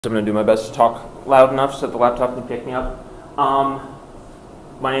I'm going to do my best to talk loud enough so that the laptop can pick me up.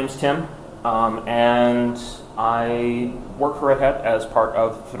 My name's Tim, and I work for Red Hat as part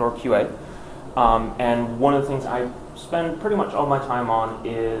of Fedora QA. And one of the things I spend pretty much all my time on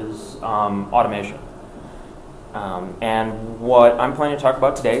is automation. And what I'm planning to talk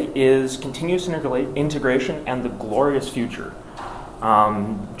about today is continuous integration and the glorious future.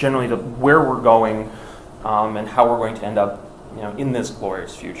 Generally, where we're going and how we're going to end up in this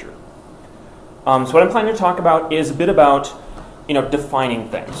glorious future. So what I'm planning to talk about is a bit about, defining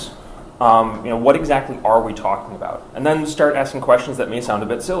things. What exactly are we talking about? And then start asking questions that may sound a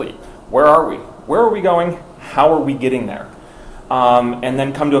bit silly. Where are we? Where are we going? How are we getting there? And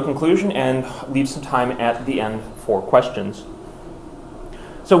then come to a conclusion and leave some time at the end for questions.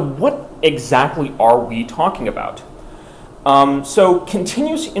 So what exactly are we talking about? So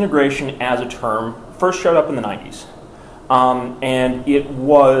continuous integration as a term first showed up in the 90s. And it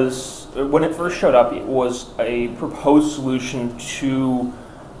was, when it first showed up, it was a proposed solution to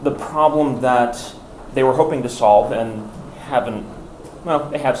the problem that they were hoping to solve and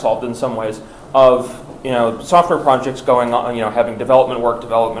they have solved in some ways, of software projects going on, having development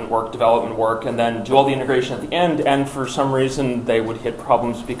work, and then do all the integration at the end, and for some reason they would hit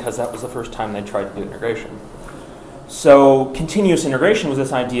problems because that was the first time they tried to do integration. So continuous integration was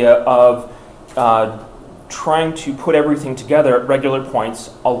this idea of trying to put everything together at regular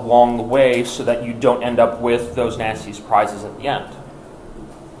points along the way so that you don't end up with those nasty surprises at the end.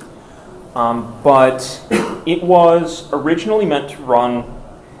 But it was originally meant to run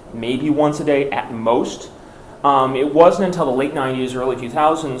maybe once a day at most. It wasn't until the late 90s, early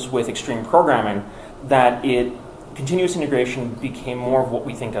 2000s with extreme programming that continuous integration became more of what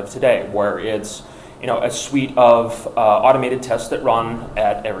we think of today, where it's a suite of automated tests that run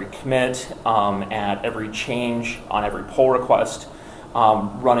at every commit, at every change, on every pull request,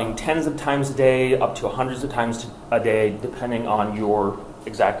 running tens of times a day, up to hundreds of times a day, depending on your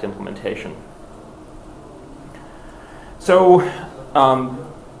exact implementation. So,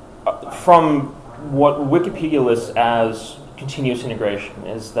 from what Wikipedia lists as continuous integration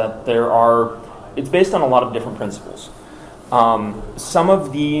is that it's based on a lot of different principles. Some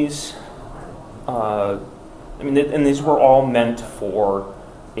of these and these were all meant for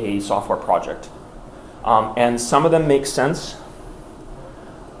a software project. And some of them make sense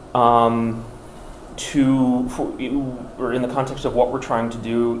or in the context of what we're trying to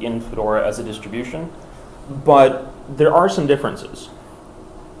do in Fedora as a distribution, but there are some differences.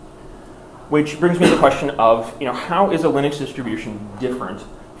 Which brings me to the question of, how is a Linux distribution different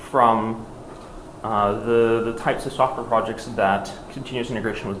from the types of software projects that continuous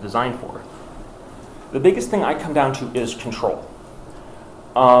integration was designed for? The biggest thing I come down to is control.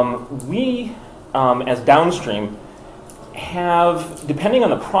 We, as downstream, have, depending on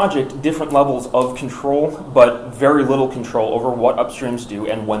the project, different levels of control, but very little control over what upstreams do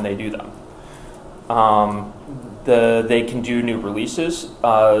and when they do them. They can do new releases.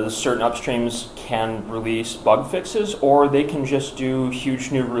 Certain upstreams can release bug fixes, or they can just do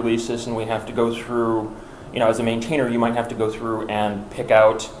huge new releases, and we have to go through, as a maintainer, you might have to go through and pick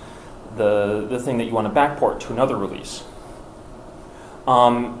out the thing that you want to backport to another release.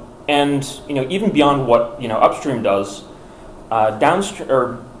 And even beyond what upstream does,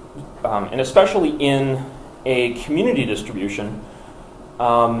 downstream, and especially in a community distribution,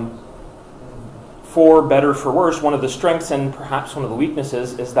 for better for worse, one of the strengths and perhaps one of the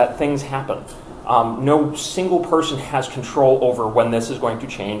weaknesses is that things happen. No single person has control over when this is going to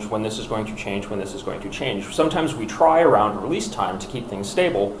change, when this is going to change, when this is going to change. Sometimes we try around release time to keep things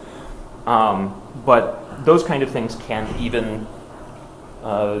stable, but those kind of things can even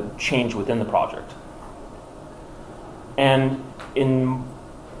change within the project. And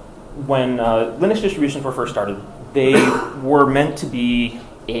when Linux distributions were first started, they were meant to be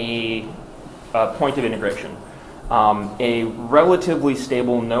a point of integration, a relatively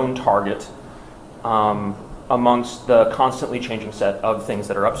stable known target amongst the constantly changing set of things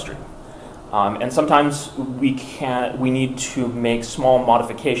that are upstream. And sometimes we need to make small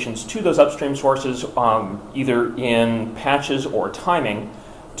modifications to those upstream sources, either in patches or timing,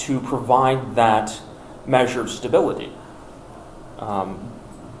 to provide that measure of stability.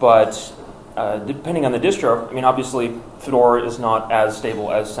 But depending on the distro, obviously Fedora is not as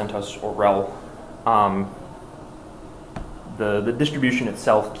stable as CentOS or RHEL. The distribution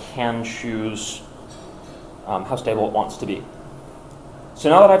itself can choose how stable it wants to be. So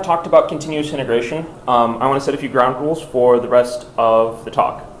now that I've talked about continuous integration, I want to set a few ground rules for the rest of the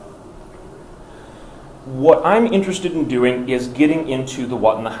talk. What I'm interested in doing is getting into the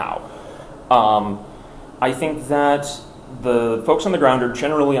what and the how. I think that the folks on the ground are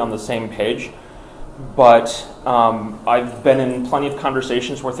generally on the same page, but I've been in plenty of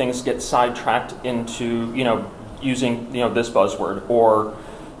conversations where things get sidetracked into, using, this buzzword, or,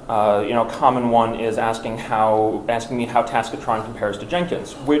 a common one is asking me how Taskotron compares to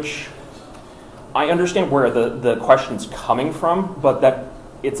Jenkins, which I understand where the question's coming from, but that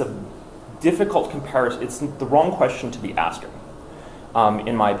it's a difficult comparison. It's the wrong question to be asking,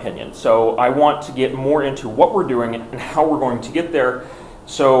 in my opinion. So I want to get more into what we're doing and how we're going to get there.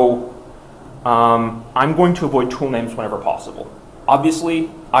 So I'm going to avoid tool names whenever possible. Obviously,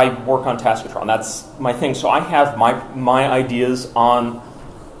 I work on Taskotron. That's my thing. So I have my ideas on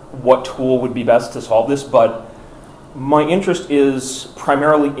what tool would be best to solve this, but my interest is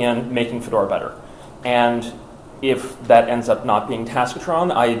primarily in making Fedora better. And if that ends up not being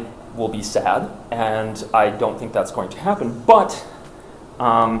Taskotron, I will be sad, and I don't think that's going to happen. But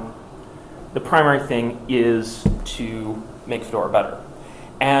the primary thing is to make Fedora better.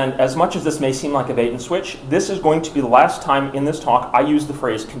 And as much as this may seem like a bait and switch, this is going to be the last time in this talk I use the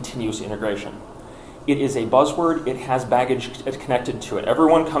phrase continuous integration. It is a buzzword. It has baggage connected to it.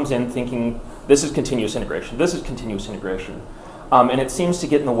 Everyone comes in thinking, this is continuous integration. This is continuous integration. And it seems to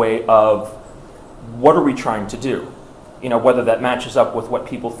get in the way of what are we trying to do? Whether that matches up with what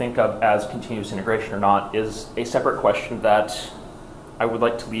people think of as continuous integration or not is a separate question that I would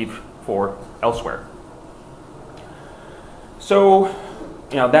like to leave for elsewhere. So,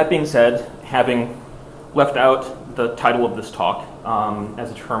 that being said, having left out the title of this talk as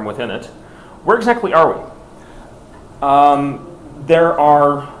a term within it, where exactly are we? There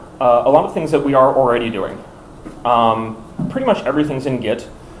are a lot of things that we are already doing. Pretty much everything's in Git,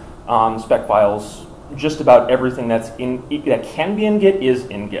 spec files. Just about everything that can be in Git is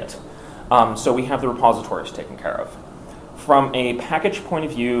in Git. So we have the repositories taken care of. From a package point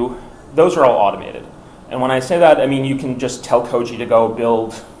of view, those are all automated. And when I say that, I mean you can just tell Koji to go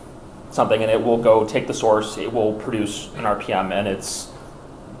build something and it will go take the source, it will produce an RPM, and it's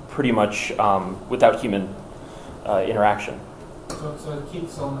pretty much without human interaction. So it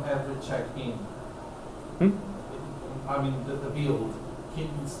keeps on every check-in? I mean, the build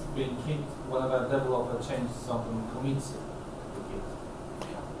keeps being kept whenever a developer changes something, commits it.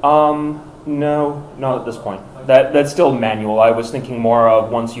 No, not at this point. That's still manual. I was thinking more of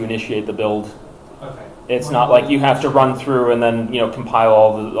once you initiate the build. Okay. It's not like you have to run through and then compile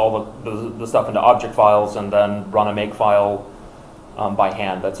all the stuff into object files and then run a make file by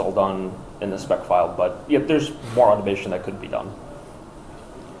hand. That's all done in the spec file. But yeah, there's more automation that could be done.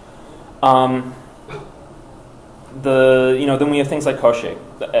 Then we have things like Koshi,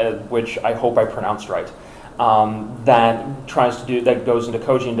 which I hope I pronounced right. That goes into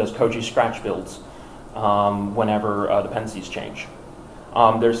Koji and does Koji scratch builds whenever dependencies change.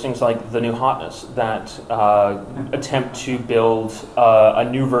 There's things like the new hotness that attempt to build a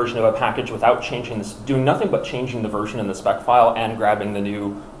new version of a package without doing nothing but changing the version in the spec file and grabbing the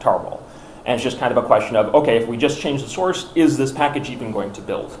new tarball. And it's just kind of a question of, okay, if we just change the source, is this package even going to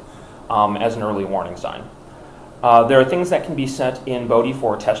build as an early warning sign? There are things that can be set in Bodhi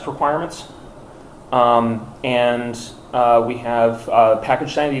for test requirements. We have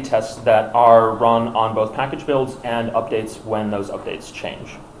package sanity tests that are run on both package builds and updates when those updates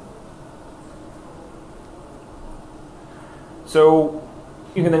change. So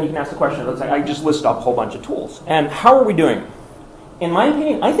then you can ask the question, I just listed up a whole bunch of tools. And how are we doing? In my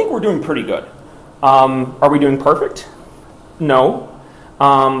opinion, I think we're doing pretty good. Are we doing perfect? No.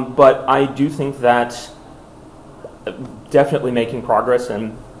 But I do think that definitely making progress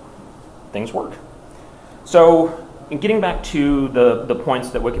and things work. So, in getting back to the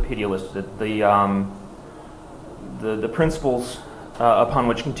points that Wikipedia listed, the principles upon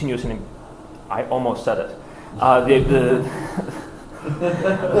which continuous I almost said it.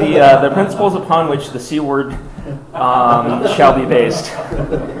 The principles upon which the C word shall be based.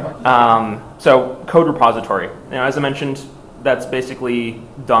 So, code repository. As I mentioned, that's basically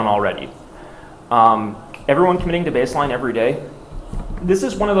done already. Everyone committing to baseline every day. This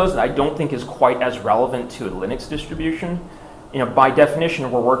is one of those that I don't think is quite as relevant to a Linux distribution. By definition,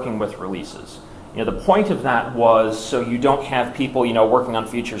 we're working with releases. The point of that was so you don't have people, working on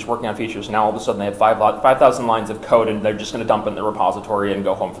features, and now all of a sudden they have 5,000 lines of code and they're just going to dump it in the repository and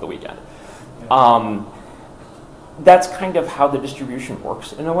go home for the weekend. That's kind of how the distribution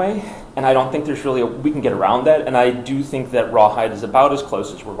works in a way, and I don't think there's really we can get around that, and I do think that Rawhide is about as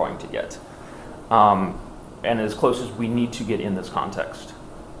close as we're going to get. And as close as we need to get in this context.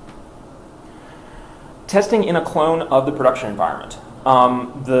 Testing in a clone of the production environment.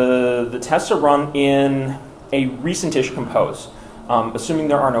 The tests are run in a recent-ish compose. Assuming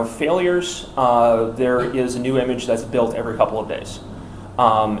there are no failures, there is a new image that's built every couple of days.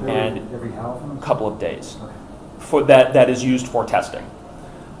 And every how often? couple of days. Okay. For that is used for testing.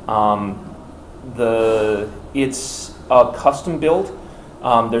 It's a custom build.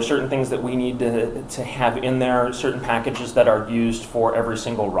 There's certain things that we need to have in there, certain packages that are used for every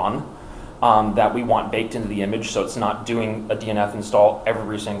single run that we want baked into the image, so it's not doing a DNF install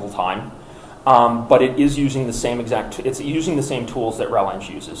every single time. But it is using the same it's using the same tools that RelEng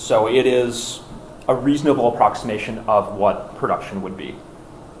uses, so it is a reasonable approximation of what production would be.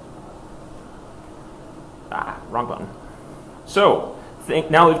 Wrong button. So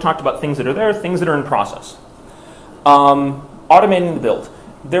now we've talked about things that are there, things that are in process. Automating the build.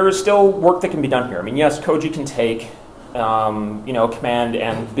 There is still work that can be done here. I mean, yes, Koji can take command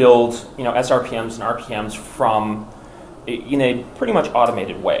and build SRPMs and RPMs in a pretty much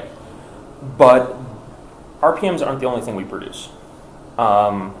automated way. But RPMs aren't the only thing we produce.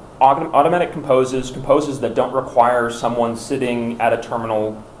 Automatic composes that don't require someone sitting at a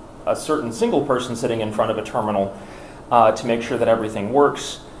terminal, a certain single person sitting in front of a terminal to make sure that everything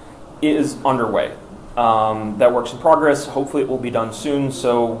works, is underway. That work's in progress. Hopefully it will be done soon,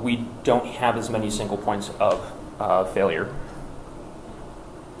 so we don't have as many single points of failure.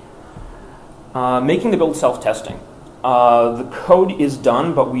 Making the build self-testing. The code is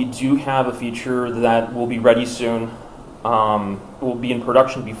done, but we do have a feature that will be ready soon. It will be in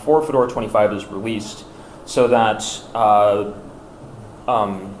production before Fedora 25 is released, so that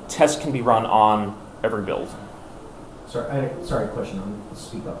tests can be run on every build. Sorry, question. I'm going to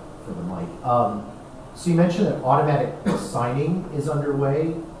speak up for the mic. So you mentioned that automatic signing is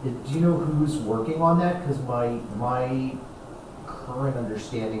underway. Do you know who's working on that? Because my current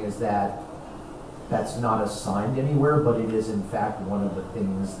understanding is that that's not assigned anywhere, but it is in fact one of the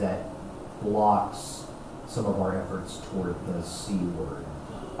things that blocks some of our efforts toward the C word.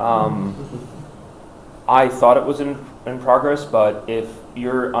 I thought it was in progress, but if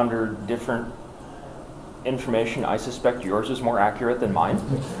you're under different information, I suspect yours is more accurate than mine.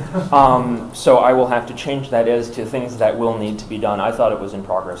 So I will have to change that as to things that will need to be done. I thought it was in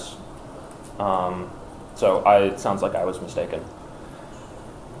progress. It sounds like I was mistaken.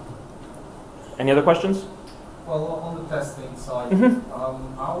 Any other questions? Well, on the testing side,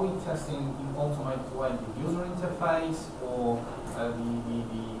 are we testing in automated way the user interface or the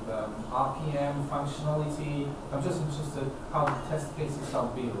RPM functionality? I'm just interested how the test cases are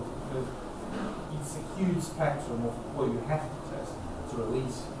built, because it's a huge spectrum of what you have to test to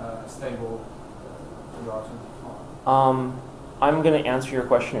release a stable Fedora 25. I'm going to answer your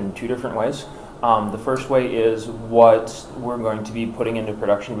question in two different ways. The first way is what we're going to be putting into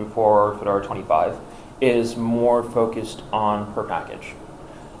production before Fedora 25 is more focused on per package.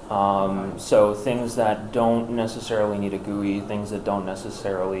 So things that don't necessarily need a GUI, things that don't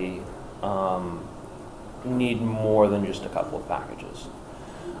necessarily need more than just a couple of packages.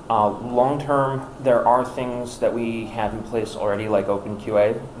 Long term, there are things that we have in place already, like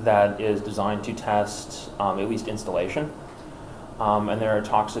OpenQA, that is designed to test at least installation. And there are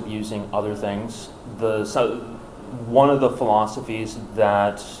talks of using other things. One of the philosophies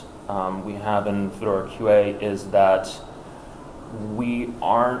that we have in Fedora QA is that we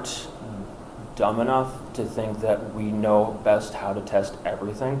aren't dumb enough to think that we know best how to test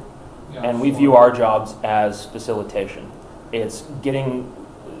everything. Yeah, and we view our jobs as facilitation. It's getting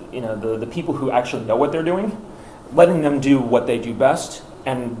the people who actually know what they're doing, letting them do what they do best,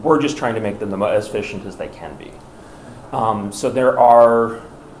 and we're just trying to make them as efficient as they can be. So there are,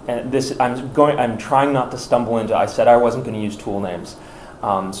 and this I'm trying not to stumble into. I said I wasn't going to use tool names,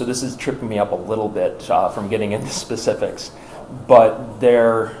 so this is tripping me up a little bit from getting into specifics. But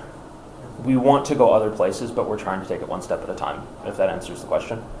we want to go other places, but we're trying to take it one step at a time. If that answers the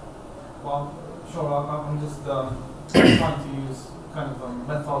question. Well, sure. I'm just trying to use kind of a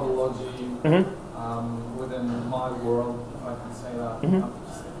methodology within my world, if I can say that. I'm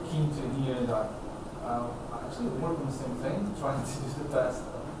just keen to hear that. Actually, we work on the same thing, trying to do the best.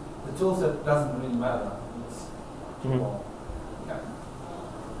 The tool set doesn't really matter. It's well, okay.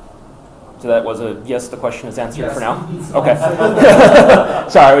 So that was a yes, the question is answered yes, for now? Okay.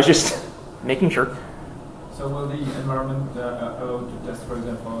 Sorry, I was just making sure. So will the environment allow to test, for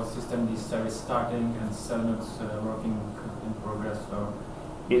example, system service starting and cellnodes working in progress? So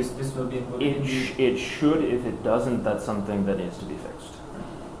this will be included? It should. If it doesn't, that's something that needs to be fixed.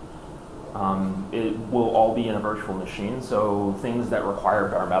 It will all be in a virtual machine, so things that require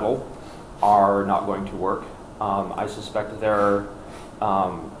bare metal are not going to work. I suspect there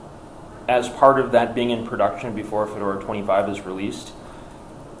are, as part of that being in production before Fedora 25 is released,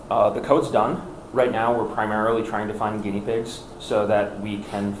 the code's done. right now we're primarily trying to find guinea pigs so that we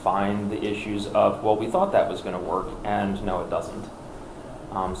can find the issues of, well, we thought that was going to work, and no, it doesn't.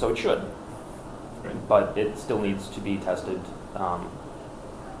 So it should, but it still needs to be tested.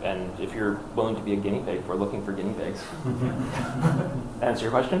 And if you're willing to be a guinea pig, we're looking for guinea pigs. Answer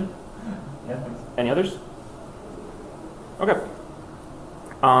your question? Yeah, thanks. Any others? Okay.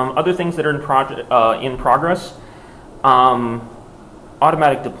 Other things that are in progress,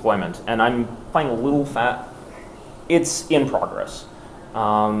 automatic deployment, and I'm playing a little fat. It's in progress.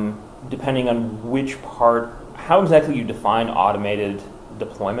 Depending on which part, how exactly you define automated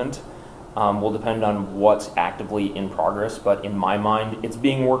deployment will depend on what's actively in progress, but in my mind, it's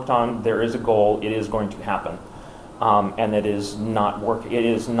being worked on. There is a goal. It is going to happen, and it is not It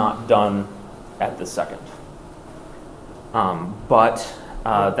is not done at this second.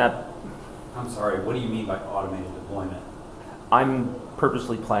 That. I'm sorry. What do you mean by automated deployment? I'm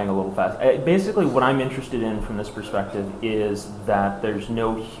purposely playing a little fast. Basically, what I'm interested in from this perspective is that there's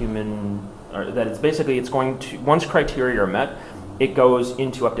no human, or that it's going to, once criteria are met, it goes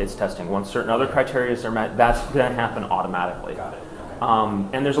into updates testing. Once certain other criteria are met, that's going to happen automatically. Got it.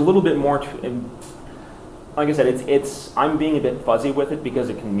 Okay. And there's a little bit more to, like I said, I'm being a bit fuzzy with it because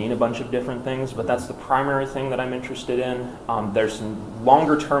it can mean a bunch of different things, but that's the primary thing that I'm interested in. There's some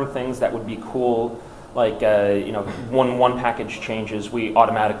longer term things that would be cool, like when one package changes, we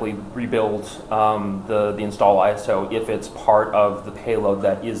automatically rebuild the install ISO if it's part of the payload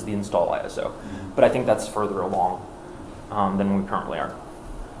that is the install ISO. Mm-hmm. But I think that's further along than we currently are.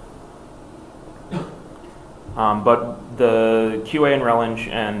 But the QA and Relinge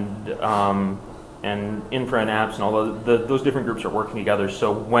and infra and apps and all those different groups are working together.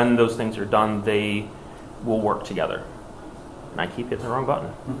 So when those things are done, they will work together. And I keep hitting the wrong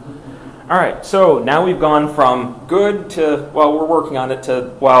button. All right, so now we've gone from good to, well, we're working on it,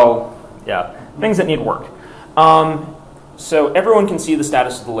 to, well, yeah, things that need work. So everyone can see the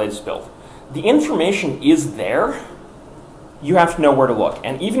status of the latest build. The information is there. You have to know where to look.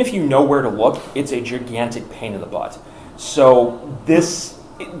 And even if you know where to look, it's a gigantic pain in the butt. So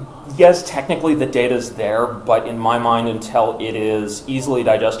yes, technically the data's there, but in my mind, until it is easily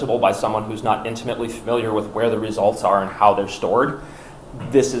digestible by someone who's not intimately familiar with where the results are and how they're stored,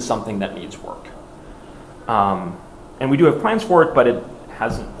 this is something that needs work. And we do have plans for it, but it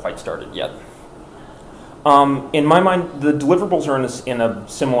hasn't quite started yet. In my mind, the deliverables are in a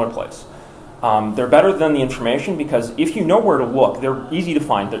similar place. They're better than the information because if you know where to look, they're easy to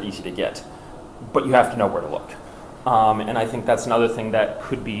find, they're easy to get, but you have to know where to look. And I think that's another thing that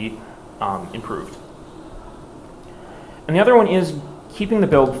could be improved. And the other one is keeping the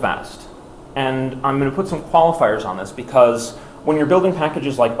build fast. And I'm going to put some qualifiers on this because when you're building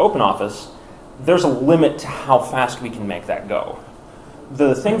packages like OpenOffice, there's a limit to how fast we can make that go.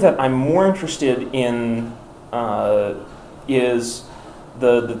 The thing that I'm more interested in is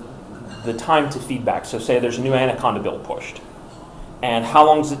the time to feedback. So say there's a new Anaconda build pushed. And how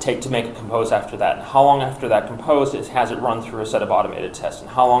long does it take to make a compose after that? And how long after that compose has it run through a set of automated tests? And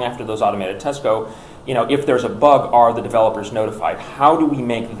how long after those automated tests go, if there's a bug, are the developers notified? How do we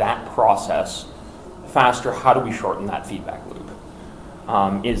make that process faster? How do we shorten that feedback loop?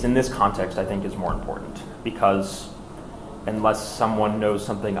 Is in this context, I think, is more important. Because unless someone knows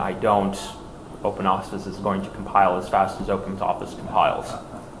something I don't, OpenOffice is going to compile as fast as OpenOffice compiles.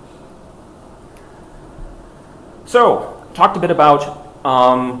 So, talked a bit about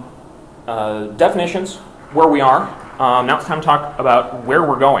definitions, where we are. Now it's time to talk about where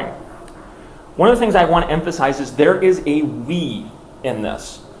we're going. One of the things I want to emphasize is there is a we in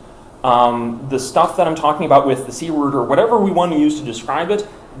this. The stuff that I'm talking about with the C word or whatever we want to use to describe it,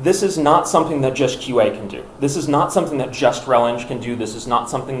 this is not something that just QA can do. This is not something that just RelEng can do. This is not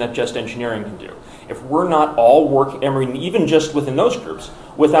something that just engineering can do. If we're not all working, even just within those groups,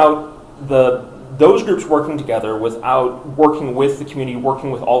 without those groups working together, without working with the community, working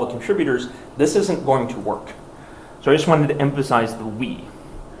with all the contributors, this isn't going to work. So I just wanted to emphasize the we.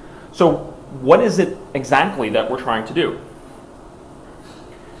 So what is it exactly that we're trying to do?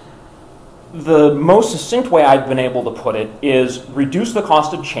 The most succinct way I've been able to put it is reduce the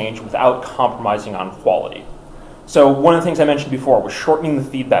cost of change without compromising on quality. So one of the things I mentioned before was shortening the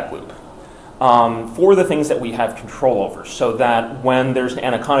feedback loop. For the things that we have control over, so that when there's an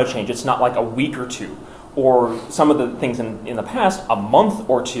Anaconda change, it's not like a week or two, or some of the things in the past, a month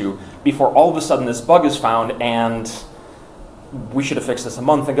or two, before all of a sudden this bug is found, and we should have fixed this a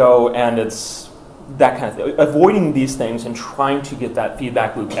month ago, and it's that kind of thing. Avoiding these things and trying to get that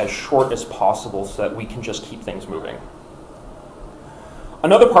feedback loop as short as possible so that we can just keep things moving.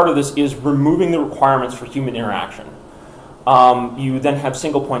 Another part of this is removing the requirements for human interaction. You then have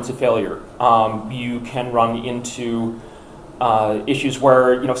single points of failure. You can run into issues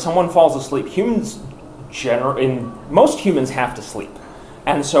where someone falls asleep. Most humans have to sleep,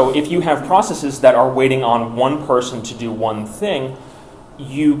 and so if you have processes that are waiting on one person to do one thing,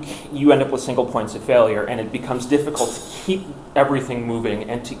 you end up with single points of failure, and it becomes difficult to keep everything moving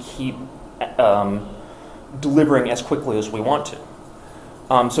and to keep delivering as quickly as we want to.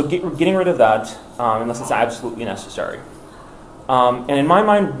 So getting rid of that, unless it's absolutely necessary. And in my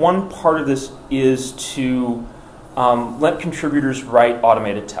mind, one part of this is to let contributors write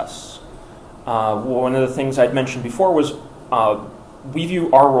automated tests. One of the things I'd mentioned before was we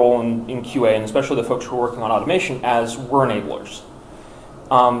view our role in QA, and especially the folks who are working on automation, as we're enablers.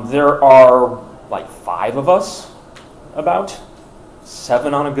 There are like 5 of us, about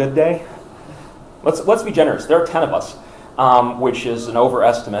 7 on a good day. Let's be generous. There are 10 of us, which is an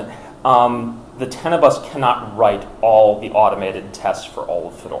overestimate. The 10 of us cannot write all the automated tests for all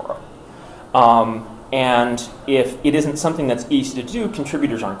of Fedora. And if it isn't something that's easy to do,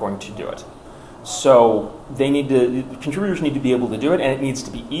 contributors aren't going to do it. So contributors need to be able to do it, and it needs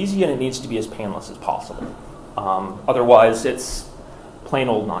to be easy, and it needs to be as painless as possible. Otherwise, it's plain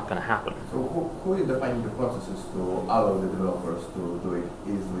old not going to happen. So who is defining the processes to allow the developers to do it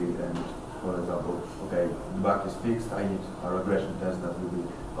easily? And for example, okay, the bug is fixed, I need a regression test that will be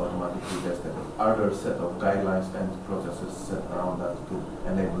automatically tested. Are there a set of guidelines and processes set around that to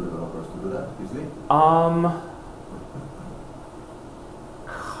enable developers to do that easily?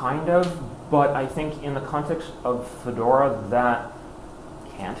 Kind of, but I think in the context of Fedora, that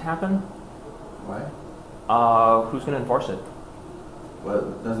can't happen. Why? Who's going to enforce it?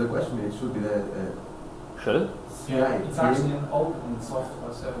 Well, that's the question. It should be the Should it? Yeah, it's actually an open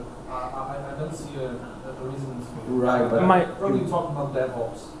software, so I don't see a reason to. Right, but probably talking about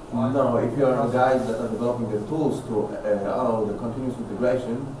DevOps. Right? No, if you are guys that are developing the tools to allow the continuous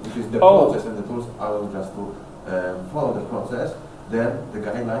integration, which is the process, and the tools allow just to follow the process, then the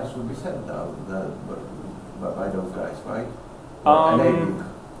guidelines should be set down by those guys, right? Enabling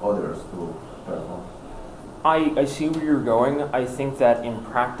others to perform. I see where you're going. I think that in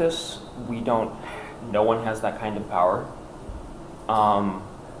practice, no one has that kind of power.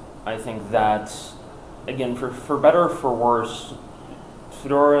 I think that, again, for better or for worse,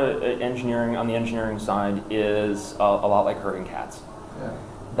 Fedora engineering on the engineering side is a lot like herding cats. Yeah.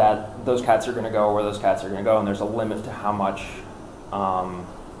 That those cats are going to go where those cats are going to go, and there's a limit to how much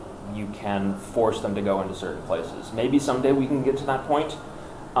you can force them to go into certain places. Maybe someday we can get to that point,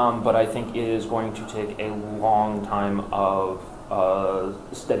 but I think it is going to take a long time of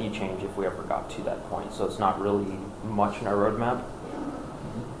steady change if we ever got to that point. So it's not really much in our roadmap.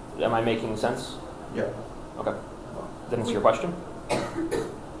 Am I making sense? Yeah. Okay. Did I answer your question?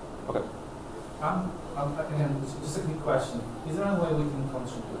 Okay. Again, just a quick question. Is there any way we can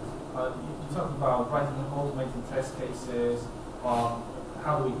contribute? You talked about writing automated test cases.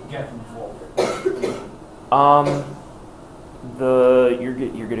 How do we get involved?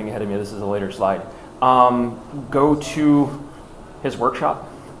 You're getting ahead of me. This is a later slide. Go to his workshop,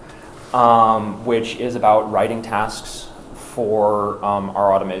 which is about writing tasks for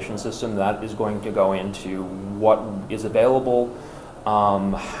our automation system. That is going to go into what is available,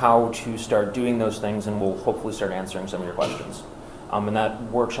 how to start doing those things, and we'll hopefully start answering some of your questions. And that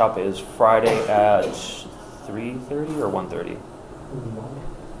workshop is Friday at 3:30 or 1:30?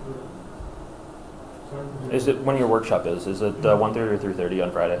 Is it when your workshop is? Is it 1:30 or 3:30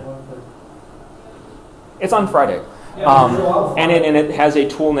 on Friday? 1:30. It's on Friday. And it has a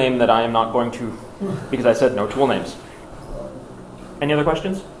tool name that I am not going to, because I said no tool names. Any other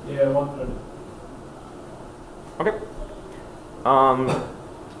questions? Yeah, 1:30. Okay.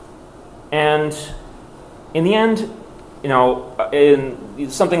 And in the end, in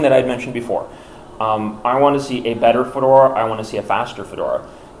something that I'd mentioned before, I want to see a better Fedora, I want to see a faster Fedora.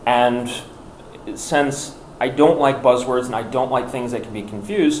 And since I don't like buzzwords and I don't like things that can be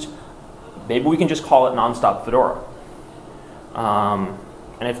confused, maybe we can just call it nonstop Fedora. And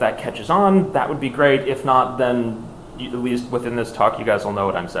if that catches on, that would be great. If not, then at least within this talk, you guys will know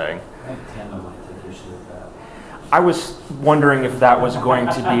what I'm saying. I tend to might take issue with that. I was wondering if that was going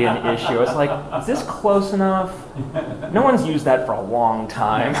to be an issue. I was like, is this close enough? No one's used that for a long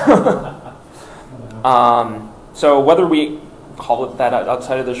time. So whether we call it that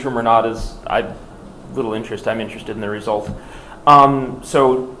outside of this room or not is little interest. I'm interested in the result. I'm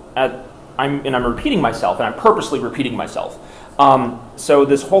repeating myself, and I'm purposely repeating myself. So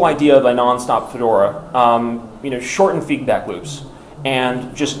this whole idea of a non-stop Fedora, shorten feedback loops,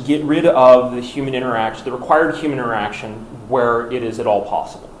 and just get rid of the human interaction, the required human interaction, where it is at all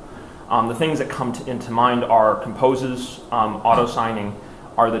possible. The things that come into mind are composes, auto-signing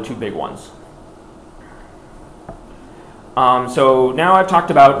are the two big ones. So now I've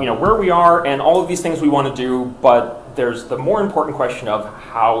talked about where we are and all of these things we want to do, but there's the more important question of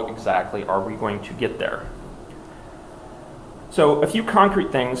how exactly are we going to get there. So a few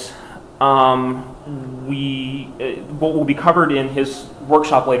concrete things what will be covered in his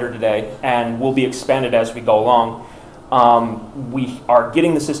workshop later today and will be expanded as we go along. We are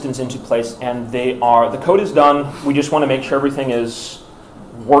getting the systems into place, and the code is done. We just want to make sure everything is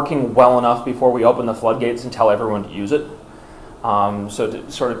working well enough before we open the floodgates and tell everyone to use it. So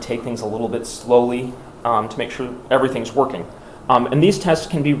to sort of take things a little bit slowly to make sure everything's working. And these tests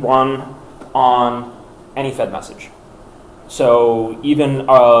can be run on any Fed message. So even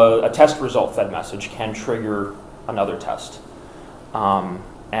a test result Fed message can trigger another test.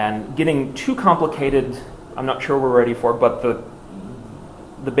 And getting too complicated, I'm not sure we're ready for, but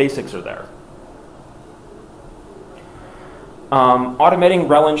the basics are there. Automating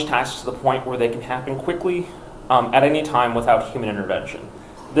rel-eng tasks to the point where they can happen quickly at any time without human intervention.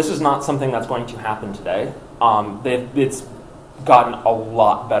 This is not something that's going to happen today. It's gotten a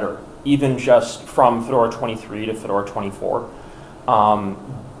lot better, even just from Fedora 23 to Fedora 24.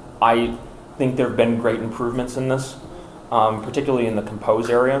 I think there have been great improvements in this, particularly in the compose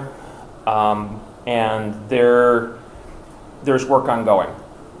area. And there's work ongoing.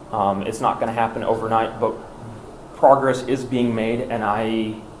 It's not going to happen overnight, but progress is being made, and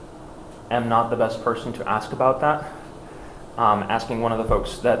I am not the best person to ask about that. Asking one of the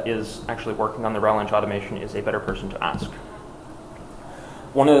folks that is actually working on the rel-eng automation is a better person to ask.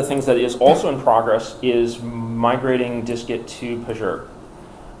 One of the things that is also in progress is migrating dist-git to Pagure.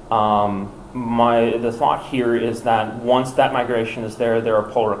 The thought here is that once that migration is there, there are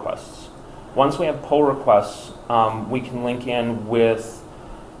pull requests. Once we have pull requests, we can link in with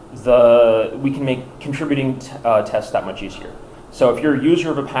we can make contributing tests that much easier. So if you're a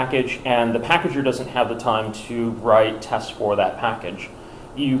user of a package and the packager doesn't have the time to write tests for that package,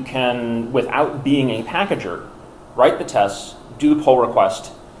 you can, without being a packager, write the tests, do the pull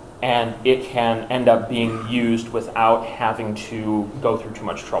request, and it can end up being used without having to go through too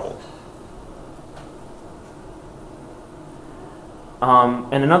much trouble.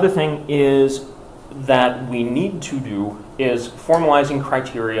 And another thing is that we need to do is formalizing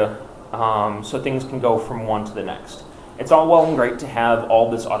criteria so things can go from one to the next. It's all well and great to have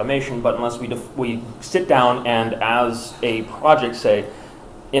all this automation, but unless we sit down and as a project say,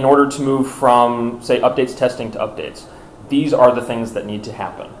 in order to move from, say, updates testing to updates, these are the things that need to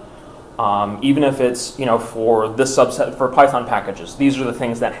happen. Even if it's, for this subset, for Python packages, these are the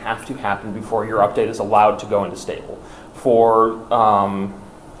things that have to happen before your update is allowed to go into stable. For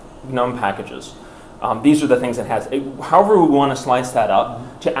GNOME packages, these are the things that has, however we want to slice that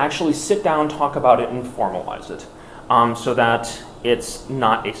up, to actually sit down, talk about it, and formalize it so that it's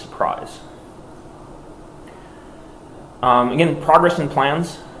not a surprise. Again, progress and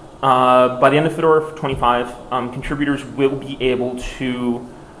plans. By the end of Fedora 25, contributors will be able to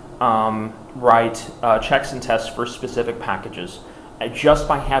write checks and tests for specific packages just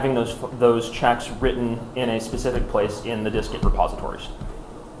by having those checks written in a specific place in the dist-git repositories.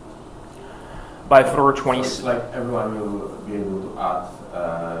 By Fedora 20, so it's like everyone will be able to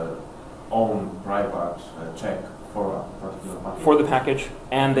add own private check for a particular package. For the package,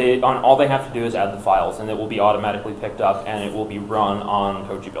 and all they have to do is add the files, and it will be automatically picked up, and it will be run on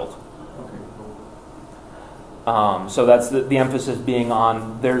Koji build. Okay, cool. So that's the emphasis being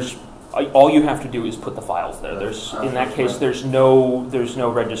on all you have to do is put the files there. In that case, there's no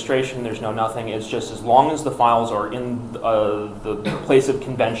registration, there's no nothing. It's just as long as the files are in the place of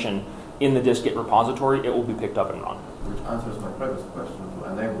convention in the dist-git repository, it will be picked up and run. Which answers my previous question to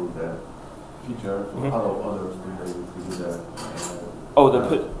enable the feature to allow others to do the.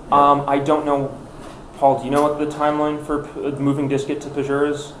 I don't know, Paul. Do you know what the timeline for moving dist-git to Pagure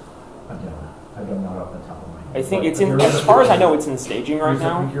is? I don't know off the top of my head. I think it's in, as far as I know, it's in staging right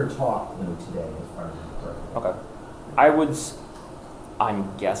now. We hear talk today, as far as I'm correct. Okay.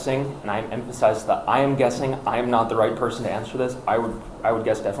 I'm guessing, and I emphasize that I am guessing. I am not the right person to answer this. I would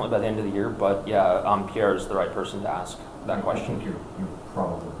guess definitely by the end of the year, but yeah, Pierre is the right person to ask that question. I think you're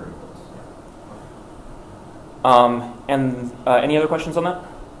probably pretty close. Yeah. Any other questions on that?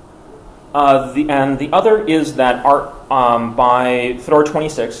 The other is that by Fedora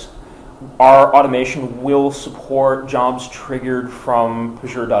 26, our automation will support jobs triggered from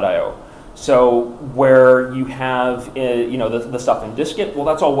Pagure.io. So where you have the stuff in dist-git, well,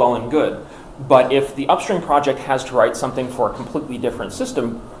 that's all well and good. But if the upstream project has to write something for a completely different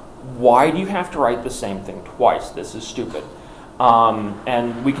system, why do you have to write the same thing twice? This is stupid.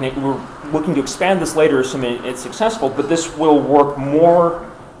 And we're looking to expand this later, assuming it's successful, but this will work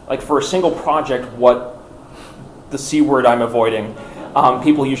more like for a single project, what the C word I'm avoiding,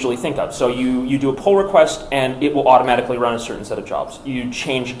 people usually think of. So you do a pull request and it will automatically run a certain set of jobs. You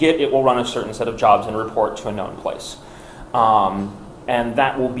change Git, it will run a certain set of jobs and report to a known place. And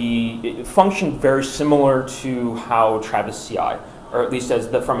that will function very similar to how Travis CI, or at least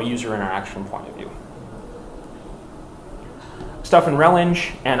from a user interaction point of view. Stuff in Relang,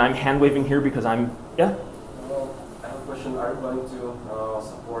 and I'm hand waving here because yeah? Well, I have a question. Are you going to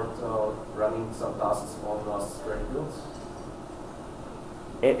support running some tasks on square builds?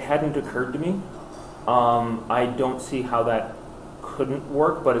 It hadn't occurred to me. I don't see how that couldn't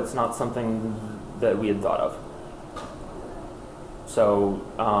work, but it's not something that we had thought of. So,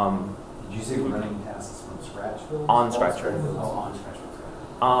 did you say running tasks from scratch builds? On scratch builds. Oh, on scratch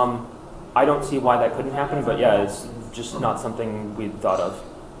builds. I don't see why that couldn't happen, but yeah, it's just not something we'd thought of.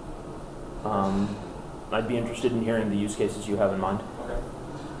 I'd be interested in hearing the use cases you have in mind.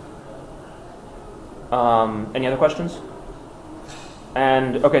 Okay. Any other questions?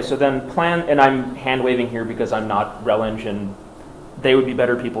 And okay, so then plan, and I'm hand waving here because I'm not Relang, and they would be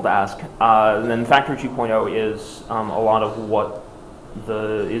better people to ask. And then Factory 2.0 is a lot of what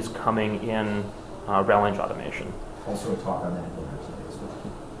is coming in Relang automation. Also a talk on that later today as well.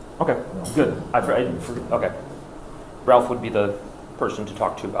 Okay, good. Okay, Ralph would be the person to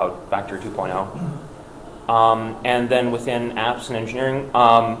talk to about Factory 2.0. And then within apps and engineering,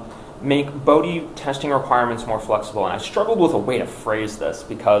 make Bodhi testing requirements more flexible. And I struggled with a way to phrase this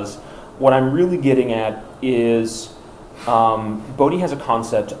because what I'm really getting at is Bodhi has a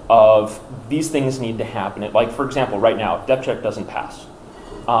concept of these things need to happen. Like, for example, right now, if dev check doesn't pass,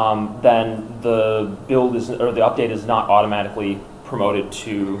 then the build or the update is not automatically promoted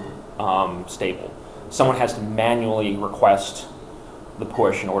to stable. Someone has to manually request the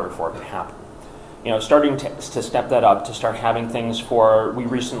push in order for it to happen. Starting to step that up, to start having things we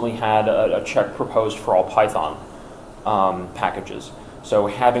recently had a check proposed for all Python packages. So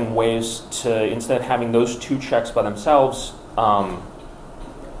having ways to, instead of having those two checks by themselves,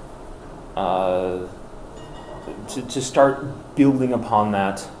 to start building upon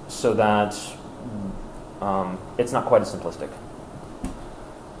that so that it's not quite as simplistic.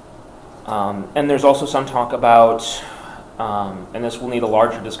 And there's also some talk about, and this will need a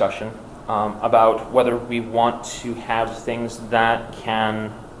larger discussion, about whether we want to have things that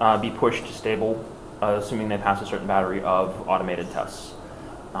can be pushed to stable, assuming they pass a certain battery of automated tests,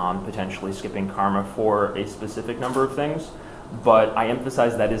 potentially skipping karma for a specific number of things. But I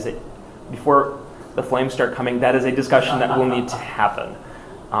emphasize that before the flames start coming, that is a discussion that will need to happen.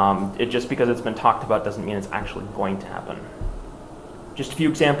 Just because it's been talked about doesn't mean it's actually going to happen. Just a few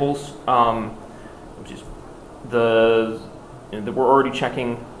examples. We're already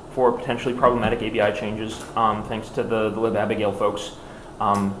checking for potentially problematic ABI changes, thanks to the libabigail folks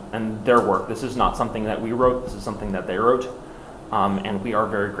and their work. This is not something that we wrote, this is something that they wrote, and we are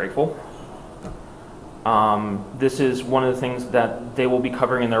very grateful. This is one of the things that they will be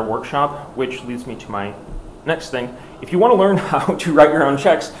covering in their workshop, which leads me to my next thing. If you want to learn how to write your own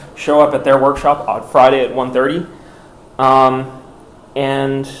checks, show up at their workshop on Friday at 1:30.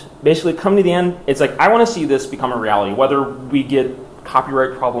 And basically come to the end, it's like, I want to see this become a reality, whether we get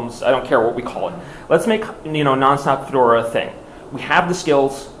copyright problems, I don't care what we call it. Let's make nonstop Fedora a thing. We have the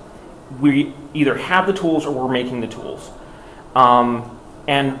skills, we either have the tools or we're making the tools.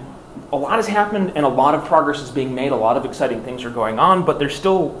 And a lot has happened and a lot of progress is being made, a lot of exciting things are going on, but there's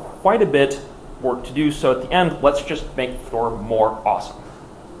still quite a bit work to do, so at the end, let's just make Fedora more awesome.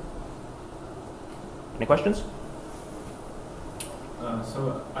 Any questions?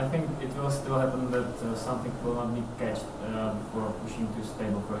 So I think it will still happen that something will not be cached for pushing to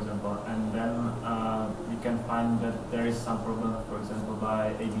stable, for example, and then we can find that there is some problem, for example,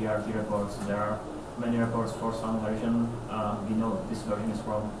 by ABRT reports. There are many reports for some version. We know this version is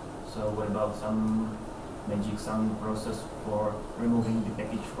wrong. So what about some magic, some process for removing the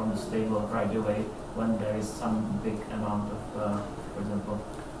package from the stable right away when there is some big amount of, for example,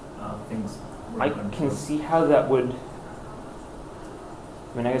 things? I can see how that would.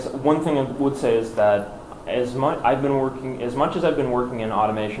 I mean, I guess one thing I would say is that as much as I've been working in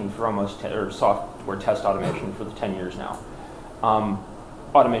automation for or software test automation for the 10 years now,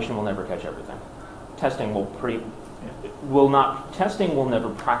 automation will never catch everything. Testing will never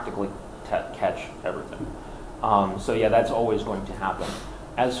practically catch everything. So yeah, that's always going to happen.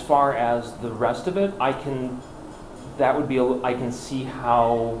 As far as the rest of it, I can see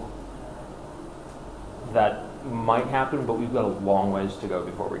how that might happen, but we've got a long ways to go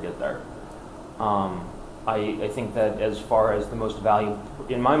before we get there. I think that as far as the most valuable,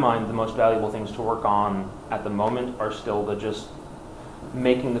 in my mind, the most valuable things to work on at the moment are still the just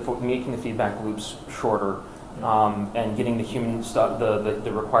making the feedback loops shorter, and getting the human stuff,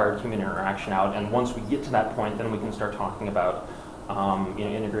 the required human interaction out. And once we get to that point, then we can start talking about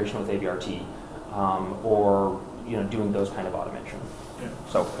integration with ABRT, or doing those kind of automation. Yeah.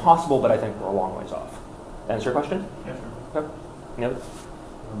 So possible, but I think we're a long ways off. Answer your question? Yeah, sure. Okay. Yep.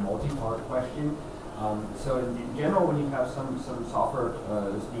 A multi-part question. So in general, when you have some software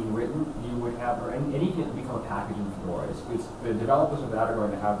that's being written, you would have, or anything that become a package in Fedora. It's the developers of that are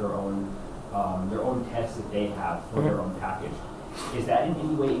going to have their own tests that they have for their own package. Is that in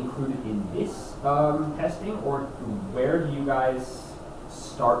any way included in this testing, or where do you guys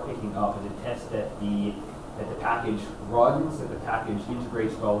start picking up? Is it tests that the package runs, that the package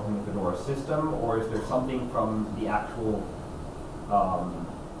integrates well within the Fedora system, or is there something from the actual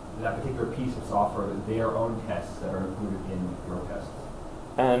that particular piece of software, their own tests that are included in your tests?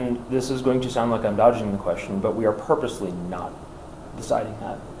 And this is going to sound like I'm dodging the question, but we are purposely not deciding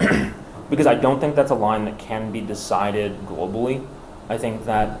that. Because I don't think that's a line that can be decided globally. I think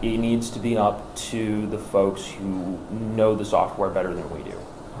that it needs to be up to the folks who know the software better than we do.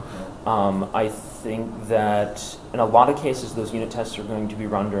 I think that in a lot of cases, those unit tests are going to be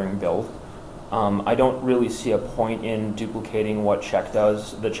run during build. I don't really see a point in duplicating what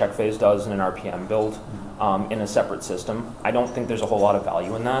the check phase does in an RPM build in a separate system. I don't think there's a whole lot of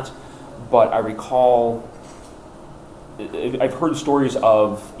value in that. But I recall, I've heard stories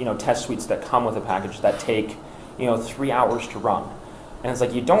of test suites that come with a package that take 3 hours to run. And it's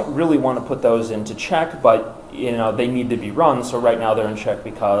like, you don't really want to put those into check, but they need to be run. So right now they're in check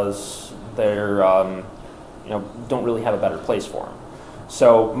because they're don't really have a better place for them.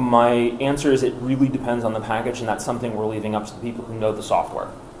 So my answer is it really depends on the package, and that's something we're leaving up to the people who know the software.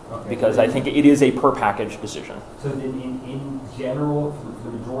 Okay. Because I think it is a per package decision. So then in general, for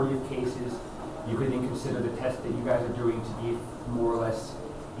the majority of cases, you could then consider the test that you guys are doing to be more or less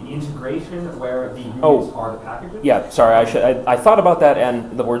an integration where the units are the packages? Yeah, sorry, I thought about that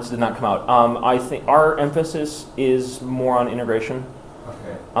and the words did not come out. I think our emphasis is more on integration.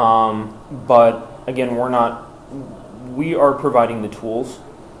 Okay. But again, we are providing the tools,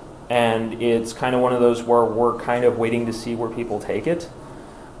 and it's kind of one of those where we're kind of waiting to see where people take it,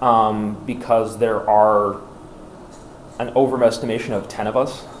 because there are an overestimation of 10 of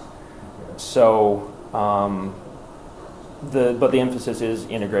us. So, but the emphasis is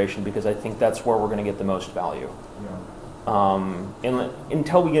integration, because I think that's where we're going to get the most value. Yeah.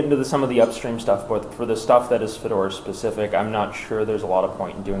 Until we get into some of the upstream stuff, but for the stuff that is Fedora specific, I'm not sure there's a lot of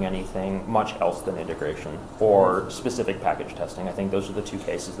point in doing anything much else than integration or specific package testing. I think those are the two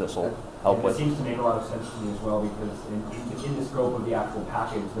cases this will help with. It seems to make a lot of sense to me as well, because in the scope of the actual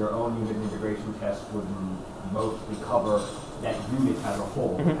package, their own unit integration test would mostly cover that unit as a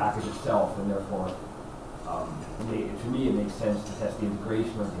whole, the package itself, and therefore, to me, it makes sense to test the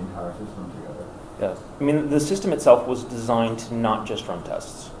integration of the entire system together. Yeah, I mean, the system itself was designed to not just run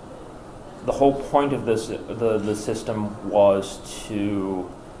tests. The whole point of this, the system was to,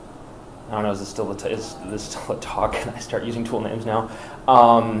 I don't know, is this still a talk? Can I start using tool names now?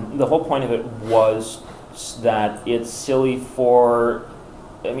 The whole point of it was that it's silly for,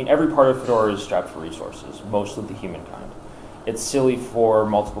 every part of Fedora is strapped for resources, mostly the humankind. It's silly for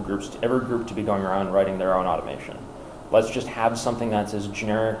multiple groups, every group to be going around writing their own automation. Let's just have something that's as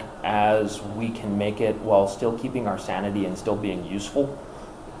generic as we can make it while still keeping our sanity and still being useful,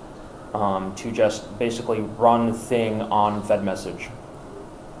 to just basically run thing on fed message.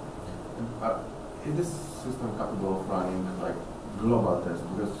 Is this system capable of running like global tests?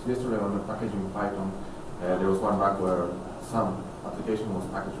 Because yesterday on the packaging Python, there was one bug where some application was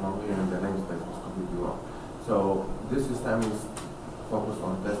packaged wrongly and the namespace was completely wrong. So this system is focused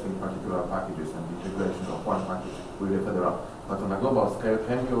on testing particular packages and integration of one package with the Fedora. But on a global scale,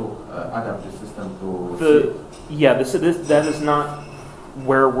 can you adapt the system to? That is not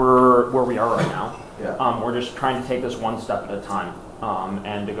where we are right now. Yeah. We're just trying to take this one step at a time,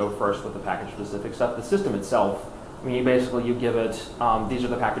 and to go first with the package-specific stuff. The system itself, you give it, these are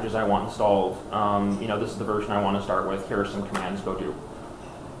the packages I want installed. This is the version I want to start with. Here are some commands, go do,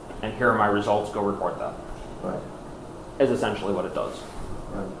 and here are my results. Go report them. Right. Is essentially what it does.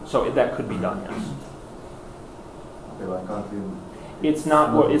 Right. So that could be done, yes. Okay, well, I can't even. It's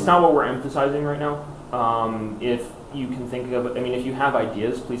not what we're emphasizing right now. If you can think of, if you have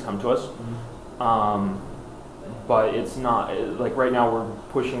ideas, please come to us. But it's not like right now we're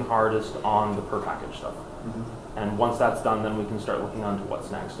pushing hardest on the per package stuff. And once that's done, then we can start looking on to what's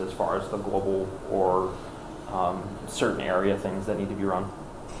next as far as the global or certain area things that need to be run.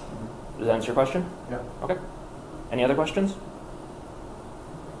 Does that answer your question? Yeah. Okay. Any other questions?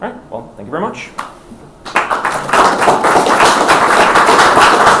 All right. Well, thank you very much.